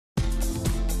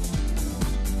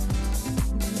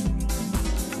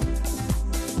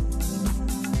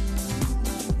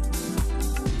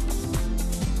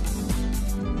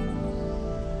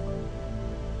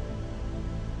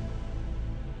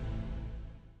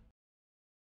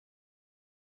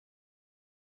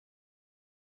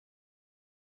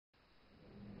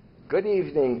Good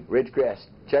evening, Ridgecrest,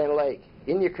 China Lake,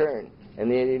 Inyakern, and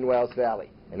the Indian Wells Valley,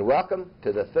 and welcome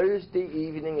to the Thursday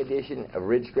evening edition of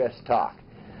Ridgecrest Talk.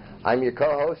 I'm your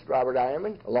co-host, Robert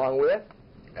Eierman, along with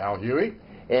Al Huey.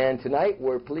 And tonight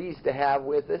we're pleased to have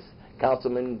with us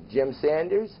Councilman Jim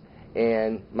Sanders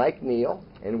and Mike Neal,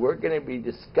 and we're going to be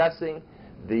discussing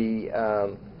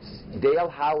the Dale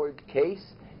Howard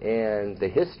case and the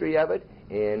history of it,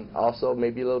 and also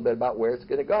maybe a little bit about where it's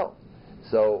going to go.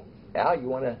 So, Al, you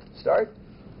want to start?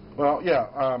 Well, yeah.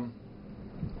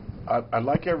 I'd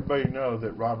like everybody to know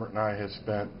that Robert and I have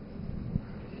spent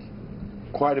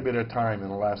quite a bit of time in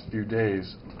the last few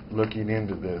days looking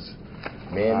into this.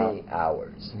 Many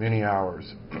hours. Many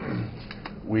hours.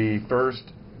 We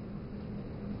first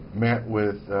met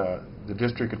with the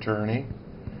district attorney,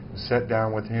 sat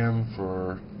down with him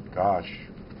for, gosh.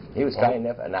 He was kind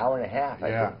enough, an hour and a half,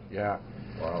 I think. Yeah.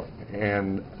 Wow.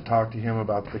 And talked to him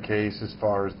about the case as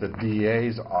far as the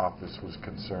DA's office was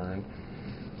concerned,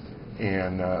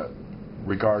 and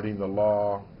regarding the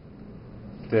law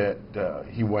that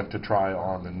he went to trial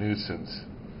on, the nuisance.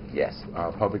 Yes.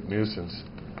 Public nuisance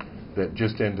that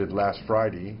just ended last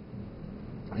Friday,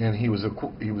 and he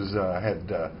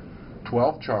had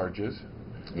 12 charges.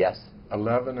 Yes.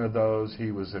 11 of those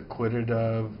he was acquitted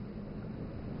of,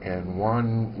 and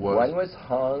one was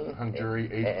hung jury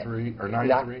 8-3 or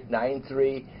 9-3.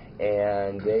 9-3,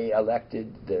 and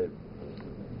the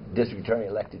district attorney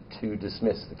elected to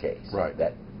dismiss the case. Right.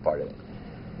 That part of it.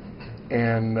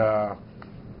 And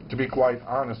to be quite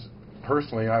honest,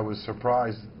 personally, I was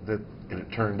surprised that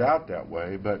it turned out that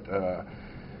way, but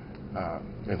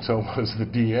and so was the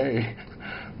DA.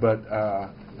 But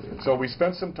so we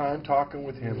spent some time talking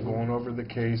with him, going over the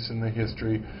case and the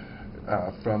history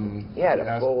from. He had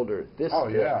a folder this Oh,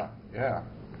 big. yeah.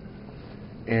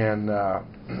 And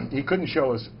he couldn't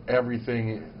show us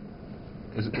everything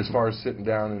as far as sitting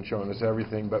down and showing us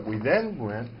everything, but we then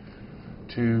went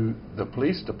to the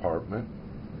police department,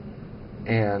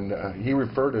 and he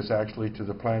referred us actually to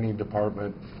the planning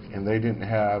department, and they didn't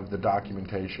have the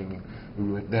documentation.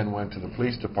 We then went to the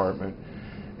police department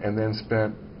and then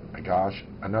spent, gosh,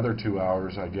 another 2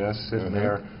 hours, I guess, sitting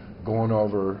there going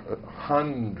over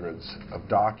hundreds of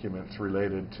documents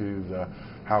related to the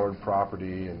Howard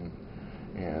property, and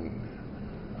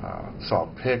saw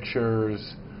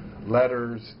pictures,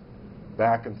 letters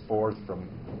back and forth from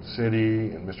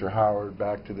city and Mr. Howard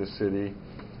back to the city.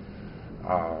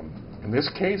 And this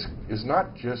case is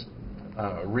not just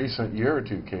a recent year or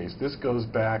two case. This goes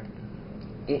back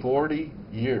 40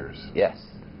 years. Yes.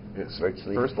 It's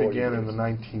virtually first 40 began years. in the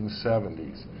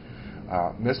 1970s.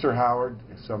 Mr. Howard,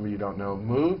 some of you don't know,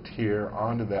 moved here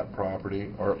onto that property,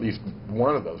 or at least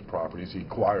one of those properties. He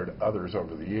acquired others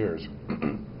over the years.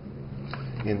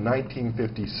 In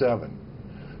 1957,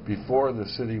 before the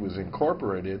city was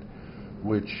incorporated,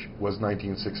 which was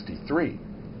 1963.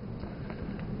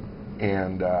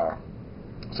 And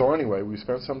so anyway, we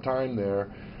spent some time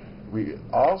there. We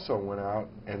also went out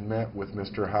and met with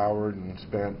Mr. Howard and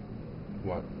spent,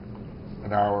 what,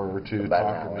 an hour or two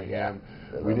talking to him.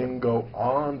 We didn't go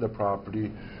on the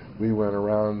property. We went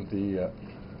around the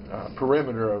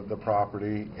perimeter of the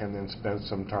property and then spent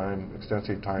some time,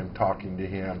 extensive time, talking to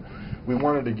him. We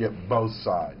wanted to get both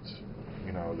sides,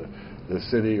 you know, the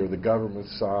city or the government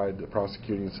side, the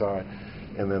prosecuting side,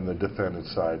 and then the defendant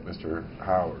side, Mr.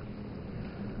 Howard.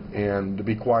 And to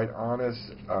be quite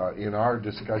honest, in our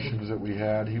discussions that we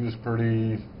had, he was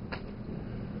pretty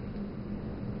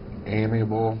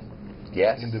amiable.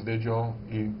 Yes. Individual.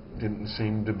 He didn't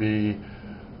seem to be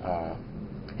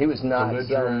he was not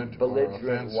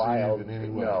belligerent, wild. in any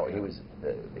way. No,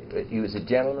 he was a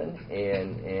gentleman,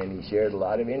 and he shared a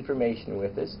lot of information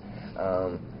with us,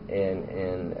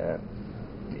 and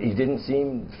he didn't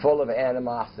seem full of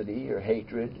animosity or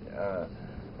hatred.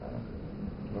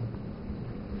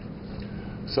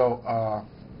 So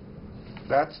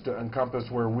that's to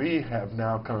encompass where we have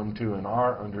now come to in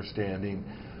our understanding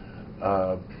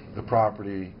of the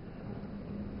property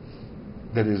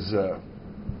that has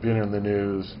been in the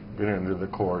news, been into the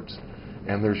courts,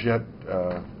 and there's yet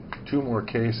 2 more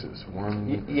cases.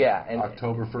 One, and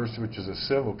October 1st, which is a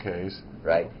civil case,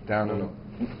 right? Down in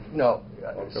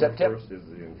September 1st is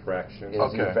the infraction.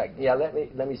 Okay. Yeah, let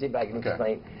me see if I can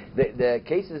explain. The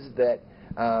cases that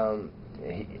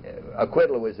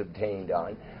acquittal was obtained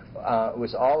on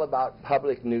was all about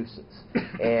public nuisance,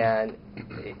 and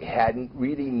it had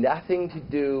really nothing to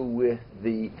do with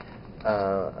the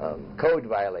code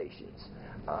violations.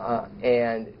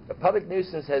 And a public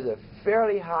nuisance has a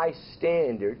fairly high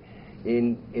standard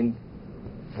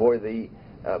for the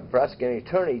prosecuting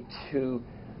attorney to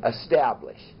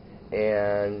establish.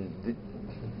 And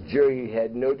jury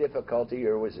had no difficulty,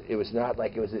 or it was not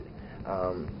like it was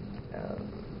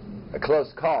a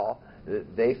close call.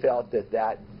 They felt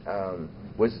that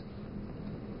was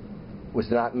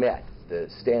not met. The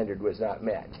standard was not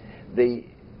met. The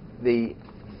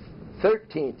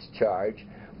 13th charge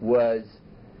was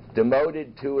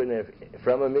demoted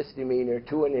from a misdemeanor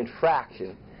to an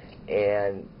infraction,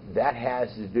 and that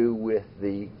has to do with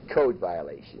the code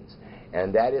violations.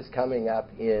 And that is coming up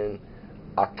in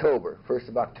October, 1st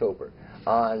of October.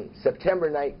 On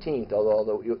September 19th,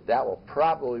 although that will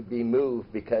probably be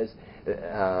moved because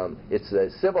it's a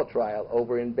civil trial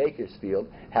over in Bakersfield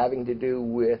having to do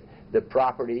with the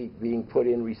property being put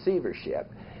in receivership.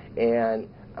 And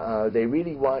they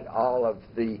really want all of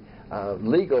the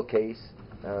legal case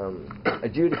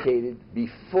adjudicated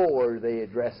before they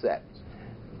address that.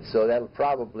 So that'll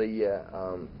probably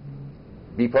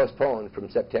be postponed from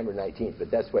September 19th,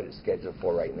 but that's what it's scheduled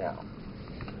for right now.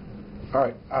 All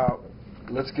right,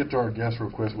 let's get to our guest real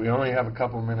quick. We only have a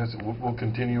couple of minutes. We'll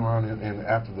continue on in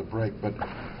after the break. But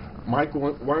Mike,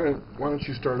 why don't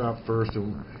you start out first?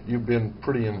 And you've been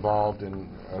pretty involved in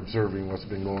observing what's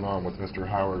been going on with Mr.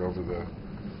 Howard over the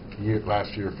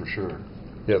last year for sure.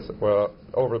 Yes, well,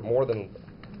 over more than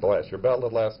the last year, about the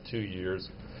last 2 years,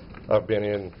 I've been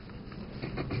in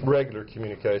regular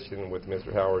communication with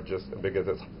Mr. Howard just because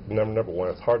it's number one,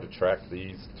 it's hard to track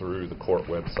these through the court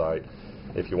website.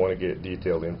 If you want to get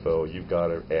detailed info, you've got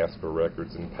to ask for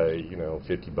records and pay,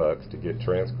 $50 to get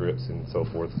transcripts and so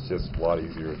forth. It's just a lot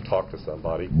easier to talk to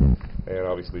somebody, and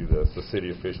obviously the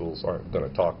city officials aren't going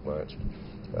to talk much.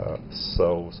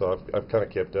 So I've kind of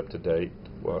kept up to date,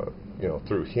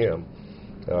 through him.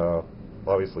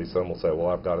 Obviously, some will say, well,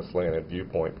 I've got a slanted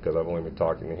viewpoint because I've only been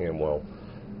talking to him. Well,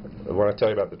 when I tell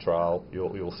you about the trial,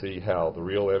 you'll see how the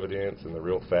real evidence and the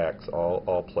real facts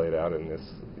all played out in this,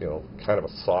 kind of a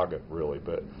saga, really.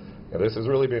 But this has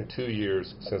really been 2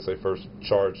 years since they first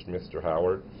charged Mr.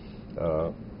 Howard.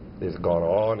 It's gone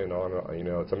on and on.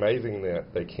 It's amazing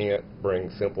that they can't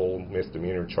bring simple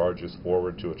misdemeanor charges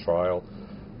forward to a trial.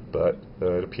 But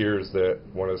it appears that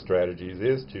one of the strategies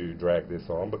is to drag this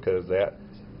on because that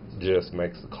just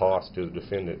makes the cost to the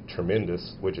defendant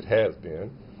tremendous, which it has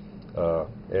been.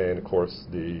 And, of course,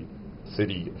 the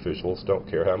city officials don't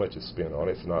care how much is spent on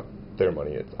it. It's not their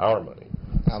money. It's our money.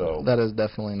 So that is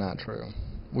definitely not true.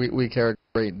 We care a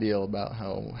great deal about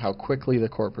how quickly the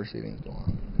court proceedings go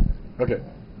on. Okay.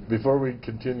 Before we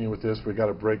continue with this, we got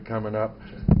a break coming up.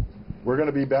 We're going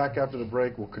to be back after the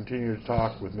break. We'll continue to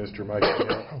talk with Mr. Mike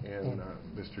and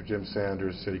Mr. Jim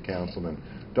Sanders, City Councilman.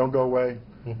 Don't go away.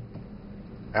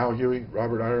 Al Huey,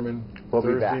 Robert Eierman,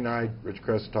 Thursday night,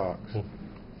 Ridgecrest Talks.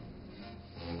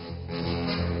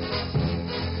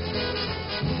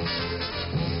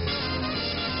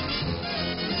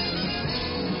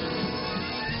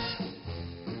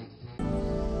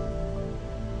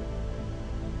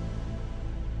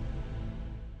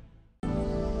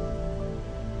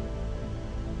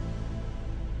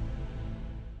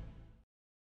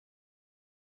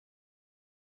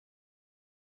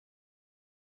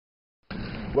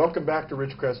 Welcome back to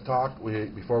Ridgecrest Talk.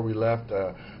 Before we left,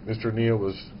 Mr. Neal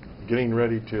was getting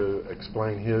ready to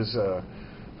explain his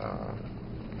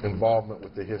involvement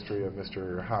with the history of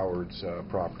Mr. Howard's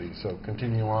property. So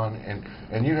continue on,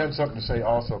 and you had something to say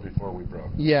also before we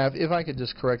broke. Yeah, if I could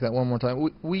just correct that one more time.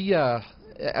 We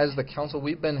as the council,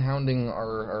 we've been hounding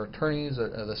our attorneys,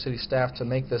 the city staff, to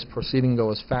make this proceeding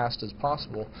go as fast as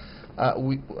possible.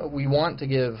 We want to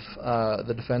give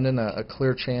the defendant a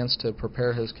clear chance to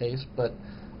prepare his case, but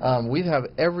we have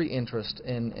every interest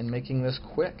in making this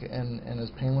quick and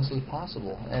as painless as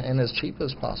possible and as cheap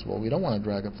as possible. We don't want to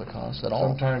drag up the cost at all.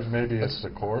 Sometimes maybe it's the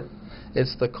court.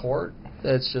 It's the court.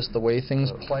 It's just the way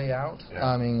things play out. Yeah.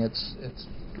 I mean, it's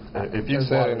if you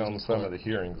sat in on some of the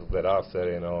hearings that I've sat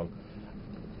in on,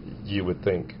 you would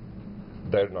think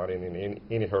they're not in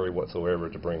any hurry whatsoever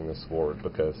to bring this forward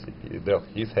because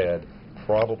he's had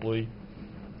probably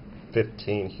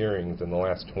 15 hearings in the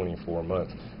last 24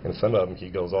 months. And some of them he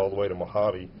goes all the way to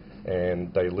Mojave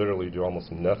and they literally do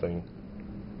almost nothing,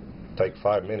 take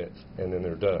 5 minutes, and then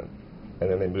they're done. And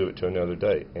then they move it to another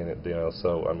date. And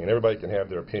so, I mean, everybody can have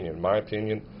their opinion. My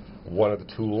opinion, one of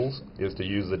the tools is to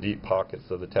use the deep pockets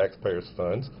of the taxpayers'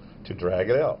 funds to drag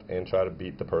it out and try to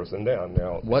beat the person down.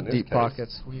 Now, what deep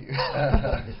pockets?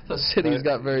 The city's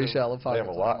got very shallow pockets. They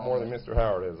have a lot more than Mr.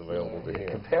 Howard has available to him.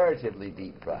 Comparatively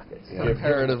deep pockets. Yeah.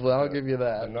 Comparatively, I'll give you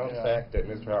that. The known fact that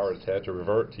Mr. Howard has had to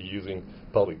revert to using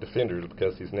public defenders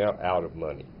because he's now out of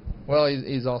money. Well,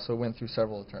 he's also went through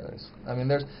several attorneys. I mean,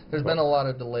 there's been a lot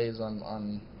of delays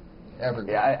on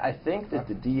everywhere. Yeah, I think that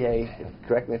the DA,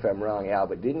 correct me if I'm wrong, Al,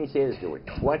 but didn't he say that there were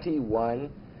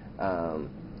 21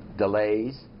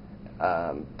 delays,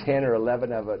 10 or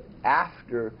 11 of it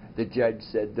after the judge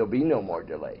said there'll be no more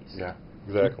delays. Yeah.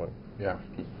 Exactly. Yeah.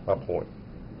 My point.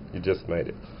 You just made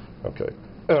it. Okay.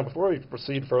 Before we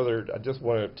proceed further, I just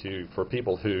wanted to, for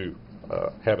people who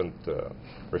haven't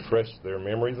refreshed their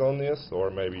memories on this,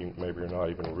 or maybe you're not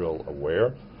even real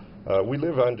aware, we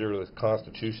live under the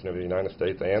Constitution of the United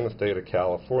States and the state of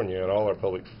California, and all our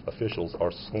public officials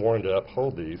are sworn to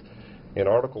uphold these. In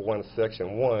Article 1,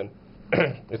 Section 1,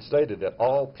 it stated that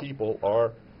all people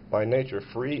are by nature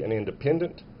free and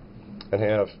independent and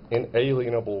have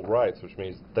inalienable rights, which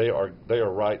means they are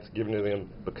rights given to them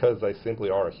because they simply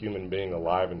are a human being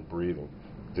alive and breathing.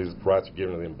 These rights are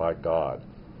given to them by God.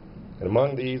 And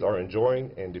among these are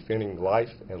enjoying and defending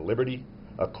life and liberty,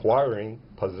 acquiring,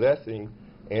 possessing,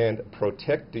 and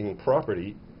protecting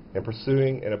property, and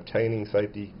pursuing and obtaining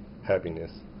safety,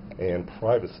 happiness, and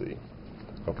privacy.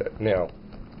 Okay, now,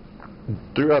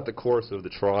 throughout the course of the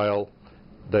trial,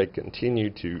 they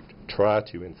continued to try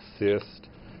to insist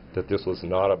that this was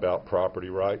not about property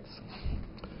rights.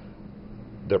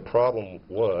 Their problem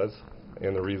was,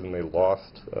 and the reason they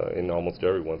lost in almost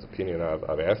everyone's opinion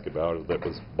I've asked about, that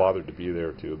was bothered to be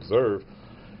there to observe,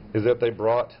 is that they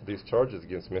brought these charges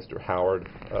against Mr. Howard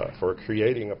for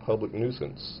creating a public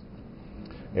nuisance.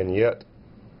 And yet,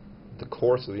 the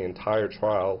course of the entire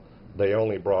trial, they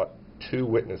only brought 2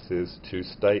 witnesses to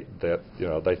state that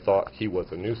they thought he was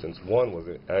a nuisance. One was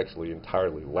actually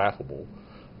entirely laughable,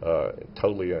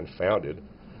 totally unfounded.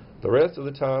 The rest of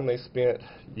the time they spent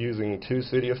using 2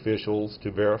 city officials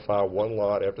to verify one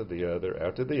lot after the other,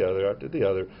 after the other, after the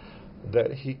other,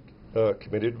 that he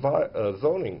committed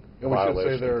zoning And we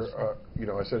violations. should say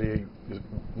there, I said he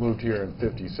moved here in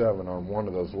 57 on one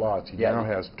of those lots. He Yeah. now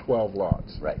has 12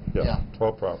 lots. Right. Yeah,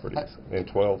 12 properties and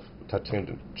 12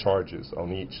 attendant charges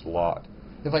on each lot.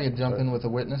 If I could jump in with the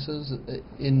witnesses,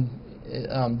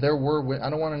 there were, I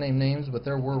don't want to name names, but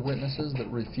there were witnesses that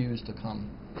refused to come.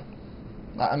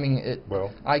 I mean,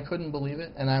 I couldn't believe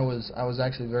it, and I was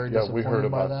actually very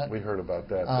disappointed by that. We heard about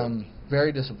that.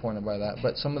 Very disappointed by that.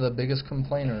 But some of the biggest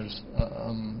complainers,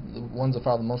 the ones that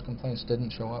filed the most complaints,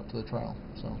 didn't show up to the trial.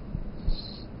 So,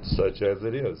 such as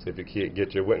it is, if you can't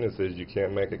get your witnesses, you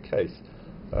can't make a case.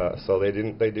 So they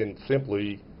didn't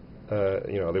simply,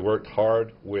 they worked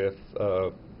hard with.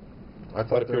 I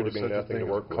thought there appeared was to be such a nothing thing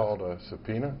to work with. called a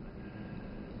subpoena.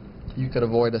 you could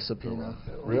avoid a subpoena.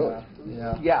 Really?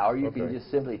 Yeah. Yeah, or you can Okay. just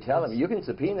simply tell them, you can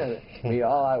subpoena me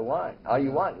all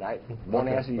you want, and I won't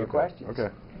answer your questions.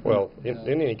 Okay. Well, in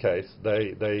any case,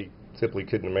 they simply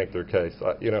couldn't make their case.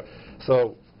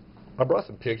 So I brought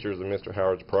some pictures of Mr.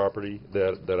 Howard's property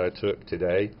that I took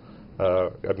today.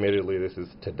 Admittedly, this is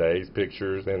today's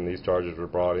pictures, and these charges were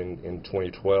brought in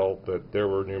 2012, but there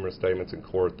were numerous statements in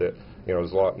court that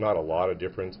there's not a lot of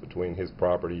difference between his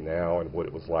property now and what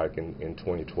it was like in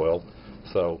 2012.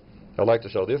 So I'd like to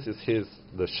show, this is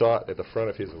the shot at the front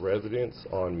of his residence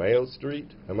on Mayo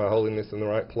Street. Am I holding this in the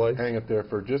right place? Hang it there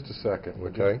for just a second,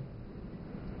 would you? Okay.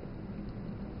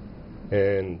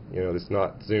 And, it's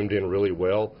not zoomed in really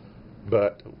well,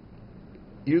 but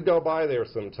you go by there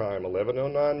sometime,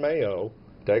 1109 Mayo,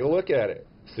 take a look at it.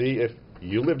 See if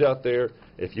you lived out there,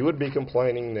 if you would be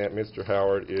complaining that Mr.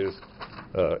 Howard is,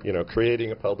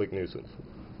 creating a public nuisance.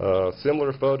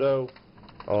 Similar photo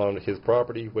on his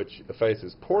property, which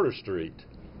faces Porter Street.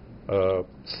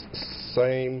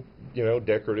 Same,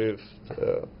 decorative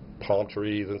palm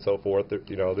trees and so forth.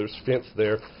 There's fence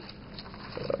there.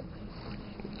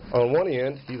 On one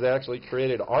end, he's actually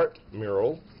created art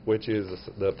mural, which is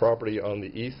the property on the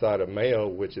east side of Mayo,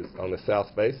 which is on the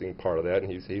south-facing part of that,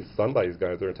 and somebody's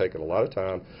gone out there and taken a lot of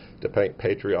time to paint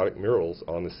patriotic murals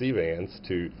on the C-vans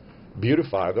to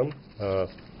beautify them.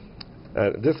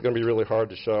 This is going to be really hard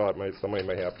to show. Somebody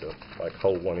may have to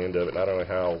hold one end of it. I don't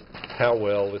know how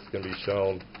well this can be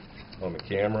shown on the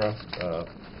camera.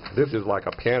 This is like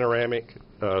a panoramic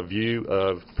view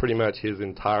of pretty much his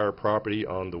entire property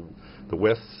on the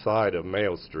west side of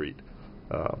Mayo Street.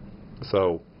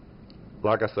 So,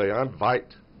 like I say, I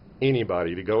invite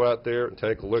anybody to go out there and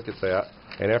take a look at that.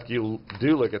 And after you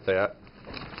do look at that,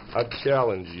 I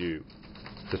challenge you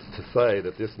to say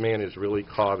that this man is really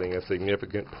causing a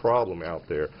significant problem out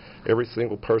there. Every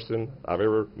single person I've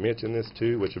ever mentioned this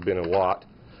to, which have been a lot,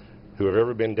 who have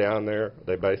ever been down there,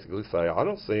 they basically say, I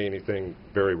don't see anything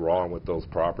very wrong with those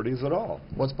properties at all.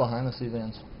 What's behind the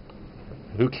C-vans?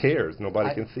 Who cares?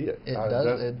 Nobody can see it. It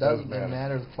doesn't does. It matter.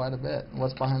 matters quite a bit.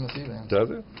 What's behind the C-vans? Does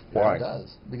it? Why? It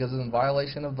does. Because it's in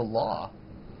violation of the law.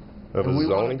 Of a We want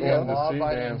zoning to law? And the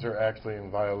law-abiding- C-vans are actually in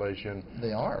violation.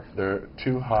 They are. They're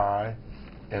too high,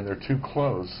 and they're too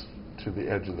close to the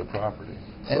edge of the property.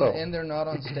 And they're not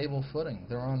on stable footing.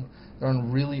 They're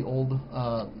on really old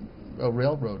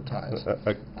railroad ties.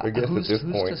 I guess who's at this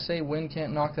point, to say wind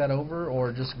can't knock that over,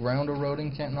 or just ground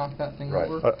eroding can't knock that thing Right.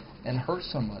 over and hurt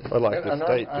somebody? I'd like to And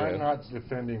state I'm then, not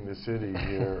defending the city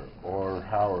here or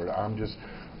Howard. I'm just,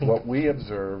 what we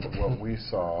observed, what we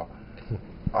saw,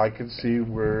 I could see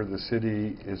where the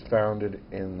city is founded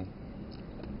in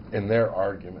their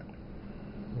argument.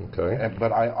 okay.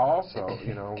 But I also,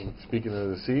 you know, speaking of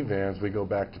the C vans, we go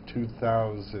back to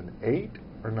 2008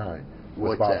 or 9 with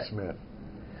What's Bob that? Smith.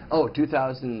 Oh,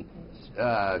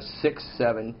 2006,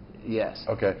 7, yes.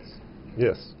 Okay.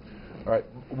 Yes. All right.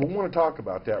 We want to talk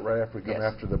about that right after we come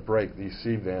Yes. after the break, these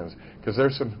C vans, because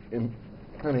there's some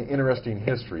kind of interesting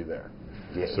history there.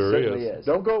 Yes, There certainly is. is.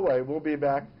 Don't go away. We'll be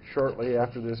back shortly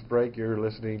after this break. You're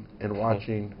listening and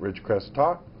watching Ridgecrest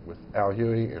Talk with Al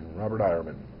Huey and Robert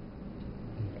Eierman.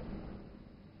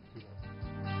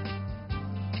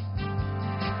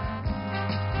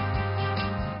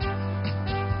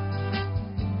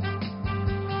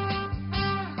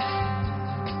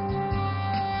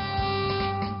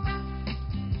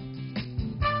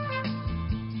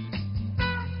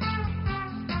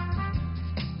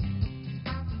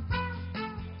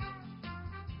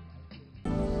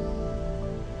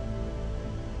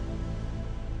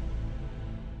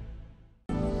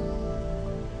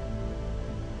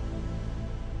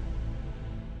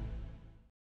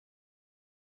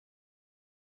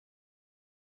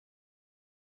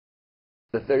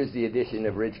 The Thursday edition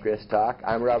of Ridgecrest Talk.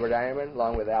 I'm Robert Eierman,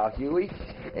 along with Al Huey,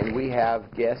 and we have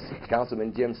guests,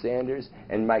 Councilman Jim Sanders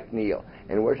and Mike Neal.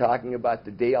 And we're talking about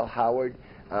the Dale Howard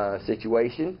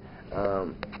situation,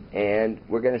 and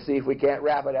we're going to see if we can't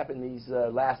wrap it up in these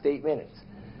last 8 minutes.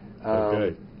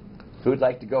 Okay. Who'd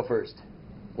like to go first?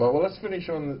 Well, let's finish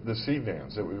on the C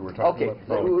vans that we were talking Okay,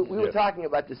 about. we were talking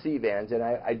about the C vans, and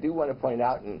I do want to point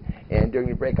out, and during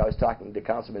the break I was talking to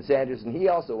Councilman Sanders, and he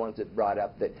also wants it brought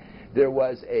up that there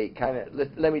was a kind of,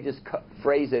 let me just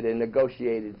phrase it, a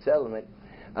negotiated settlement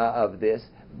of this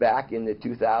back in the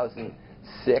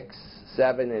 2006,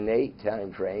 7, and 8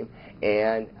 time frame,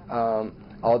 and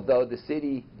although the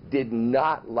city did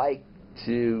not like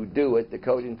to do it, the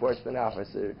code enforcement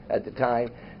officer at the time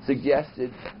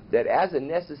suggested that as a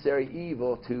necessary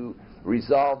evil to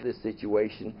resolve this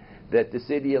situation, that the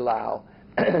city allow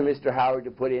Mr. Howard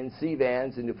to put in C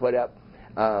vans and to put up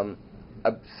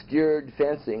obscured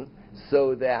fencing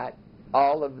so that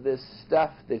all of this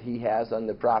stuff that he has on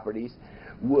the properties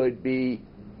would be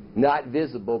not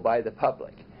visible by the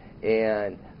public.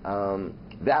 And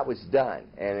that was done,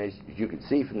 and as you can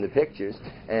see from the pictures,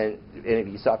 and if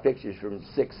you saw pictures from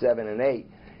 6, 7, and 8,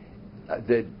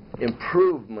 the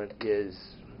improvement is,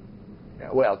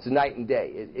 well, it's night and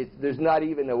day. There's not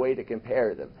even a way to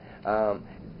compare them.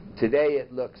 Today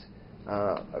it looks,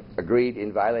 agreed,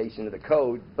 in violation of the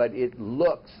code, but it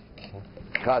looks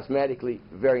cosmetically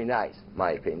very nice,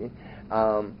 my opinion.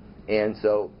 And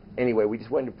so, anyway, we just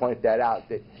wanted to point that out,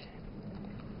 that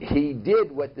he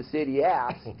did what the city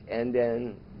asked, and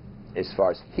then, as far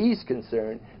as he's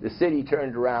concerned, the city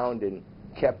turned around and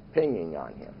kept pinging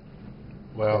on him.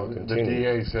 Well, the Continue.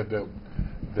 DA said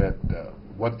that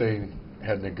what they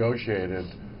had negotiated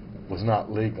was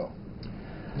not legal.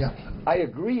 Yeah. I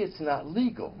agree it's not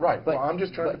legal. Right. But, Well, I'm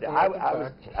just trying to but point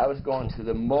out the I was going to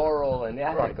the moral and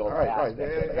ethical aspect of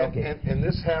it. Okay. And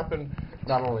this happened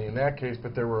not only in that case,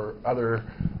 but there were other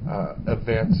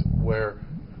events where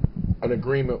an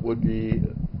agreement would be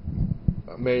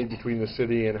made between the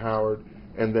city and Howard,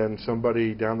 and then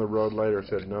somebody down the road later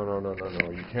said, no,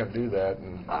 you can't do that.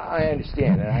 And I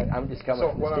understand, and I'm just coming so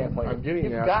from the what standpoint I'm getting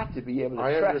you've at, got to be able to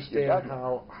I trust your understand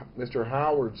government. how Mr.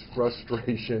 Howard's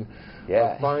frustration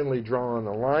Yeah. of finally drawing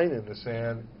a line in the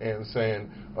sand and saying,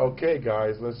 okay,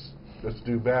 guys, let's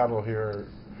do battle here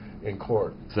in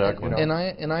court. Exactly. You know?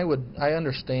 And I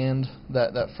understand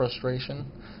that frustration,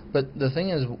 but the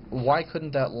thing is, why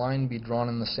couldn't that line be drawn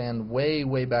in the sand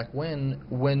way back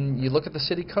when you look at the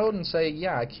city code and say,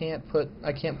 yeah, I can't put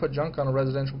junk on a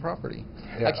residential property.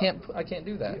 Yeah. I can't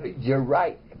do that. You're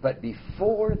right, but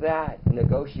before that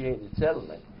negotiated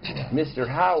settlement, Mr.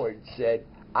 Howard said,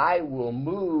 I will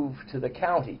move to the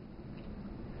county.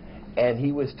 And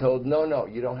he was told, no,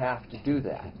 you don't have to do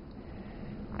that.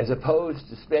 As opposed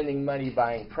to spending money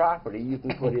buying property, you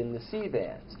can put in the C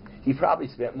vans. He probably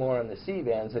spent more on the C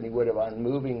vans than he would have on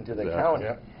moving to the county.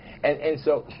 Yeah. And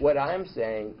so what I'm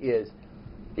saying is,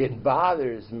 it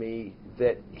bothers me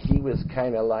that he was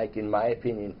kind of like, in my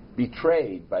opinion,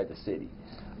 betrayed by the city.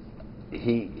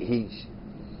 He,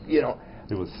 you know,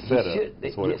 It was set up.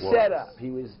 That's what it was. Set up. He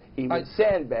was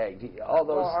sandbagged. All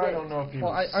those Well, things. I don't know if he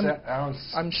Well,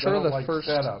 was I'm sure the like first.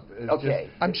 setup. It's Okay.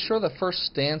 just- I'm sure the first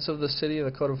stance of the city, of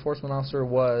the code enforcement officer,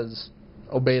 was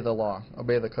obey the law,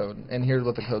 obey the code, and here's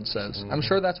what the code says. I'm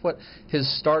sure that's what his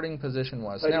starting position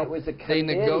was. But now, it was a they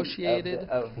committee negotiated.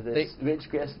 of the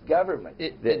Ridgecrest government.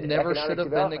 It never should have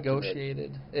been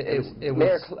negotiated. It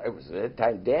was. It was at the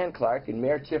time Dan Clark and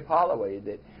Mayor Chip Holloway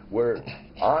that were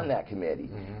on that committee,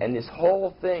 and this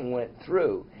whole thing went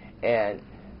through, and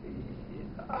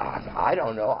I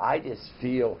don't know, I just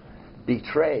feel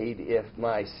betrayed if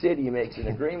my city makes an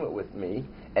agreement with me,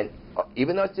 and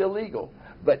even though it's illegal,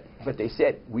 but they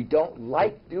said, we don't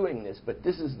like doing this, but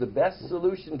this is the best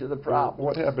solution to the problem.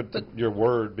 What happened to your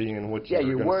word being what you Yeah, were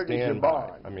your going word to is your stand by?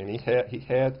 bond. I mean,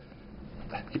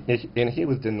 he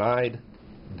was denied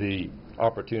the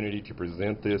opportunity to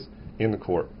present this in the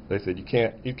court. They said,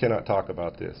 you cannot talk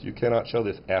about this. You cannot show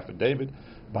this affidavit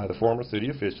by the former city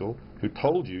official who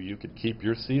told you could keep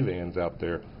your C-vans out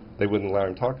there. They wouldn't allow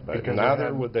him to talk about it.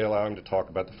 Neither would they allow him to talk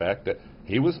about the fact that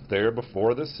he was there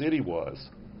before the city was.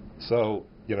 So,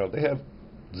 you know, they have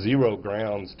zero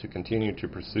grounds to continue to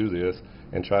pursue this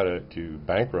and try to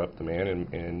bankrupt the man,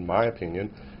 in my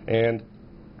opinion. And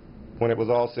when it was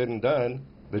all said and done,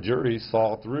 the jury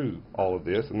saw through all of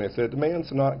this, and they said the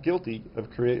man's not guilty of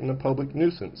creating a public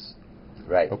nuisance.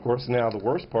 Right. Of course, now the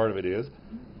worst part of it is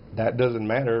that doesn't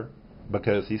matter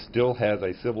because he still has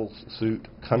a civil suit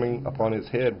coming upon his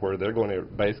head where they're going to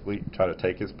basically try to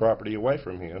take his property away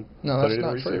from him. No, put that's it in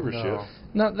not true. receivership.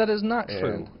 No, that is not And,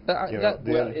 true. you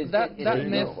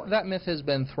know, That myth has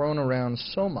been thrown around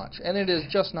so much, and it is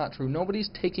just not true. Nobody's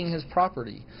taking his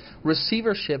property.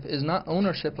 Receivership is not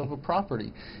ownership of a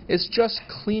property. It's just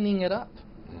cleaning it up.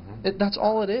 That's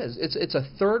all it is. It's a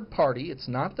third party. It's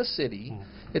not the city.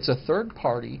 It's a third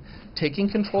party taking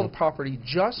control of the property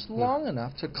just long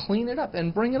enough to clean it up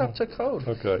and bring it up to code.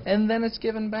 Okay. And then it's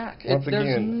given back. Once There's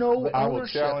again, no I will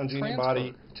ownership challenge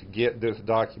anybody to get this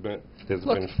document that's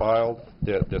Look. been filed,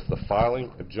 that's the filing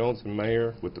of Jones and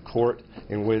Mayer with the court,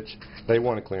 in which they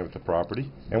want to clean up the property,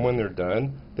 and when they're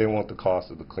done, they want the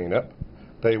cost of the cleanup,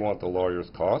 they want the lawyer's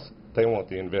costs, they want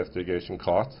the investigation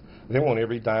costs, they want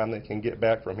every dime they can get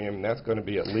back from him, and that's going to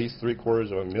be at least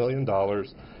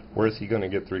 $750,000. Where's he going to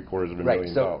get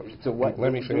 $750,000? So what?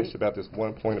 Let me finish about this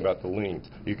one point about the liens.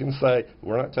 You can say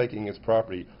we're not taking his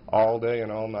property all day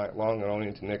and all night long and on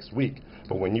into next week,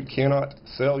 but when you cannot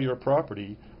sell your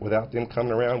property without them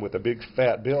coming around with a big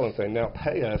fat bill and saying, now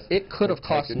pay us, It could have we're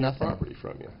cost taking your nothing. property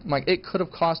from you. Mike, it could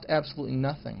have cost absolutely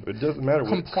nothing. It doesn't matter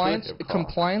what Compliance, it could have cost.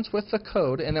 compliance with the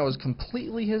code, and that was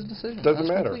completely his decision. Doesn't That's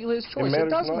matter. completely his choice. It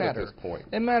matters does not at matter. this point.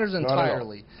 It matters Not at all.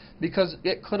 entirely because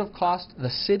it could have cost the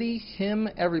city, him,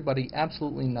 everybody,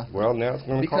 absolutely nothing. Well, now it's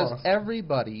going to Because cost.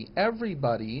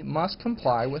 everybody must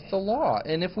comply with the law.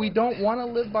 And if we don't want to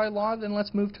live by law, then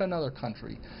let's move to another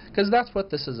country. Because that's what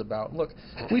this is about. Look,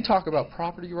 we talk about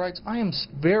property rights. I am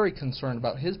very concerned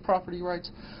about his property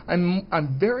rights.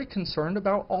 I'm very concerned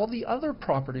about all the other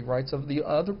property rights of the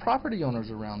other property owners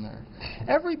around there.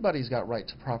 Everybody's got right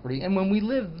to property. And when we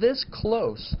live this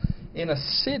close in a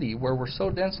city where we're so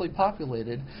densely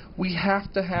populated, we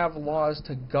have to have laws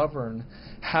to govern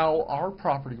how our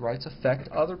property rights affect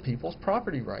other people's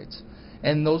property rights.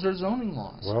 And those are zoning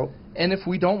laws. Well, and if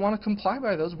we don't want to comply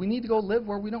by those, we need to go live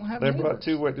where we don't have they neighbors. brought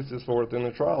 2 witnesses forth in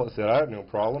the trial that said, I have no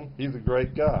problem. He's a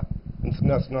great guy. And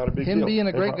that's not a big deal. Him being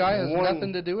a They great brought guy has one-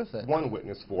 nothing to do with it. One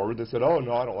witness forward that said, oh,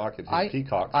 no, I don't like it. His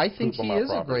peacocks I think poop on he my is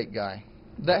a property. great guy.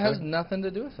 That has Okay. nothing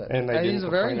to do with it. And they he's didn't a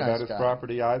very complain nice about his guy.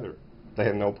 property either. They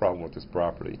had no problem with his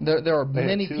property. There are They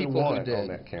many had 2 people to who 1 did. on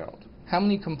that count. How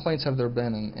many complaints have there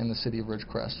been in the city of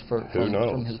Ridgecrest Who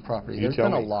knows? from his property? You There's tell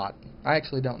been a me. lot. I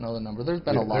actually don't know the number. There's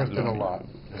been a lot. There's been a lot.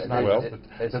 It's not Well,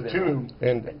 the 2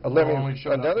 And let were me, only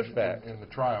showed another up in- fact. in the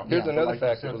trial. Here's Yeah. another Like you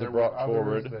fact said, that was there brought were others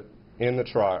forward that- in the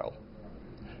trial,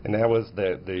 and that was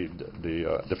that the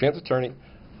defense attorney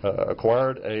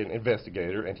acquired an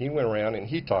investigator, and he went around and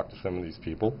he talked to some of these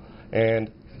people,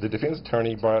 and the defense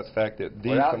attorney brought up the fact that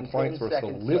these We're out in complaints 10 were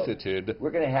seconds, solicited.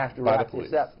 We're going to have to by the wrap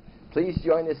police. this up. Please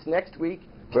join us next week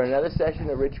for another session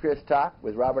of Ridgecrest Talk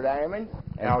with Robert Eierman.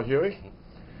 Al Huey.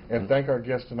 And thank our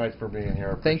guest tonight for being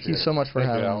here. Thank you Appreciate so it. much for Thank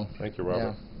you, having Al. me. Thank you,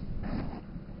 Robert. Yeah.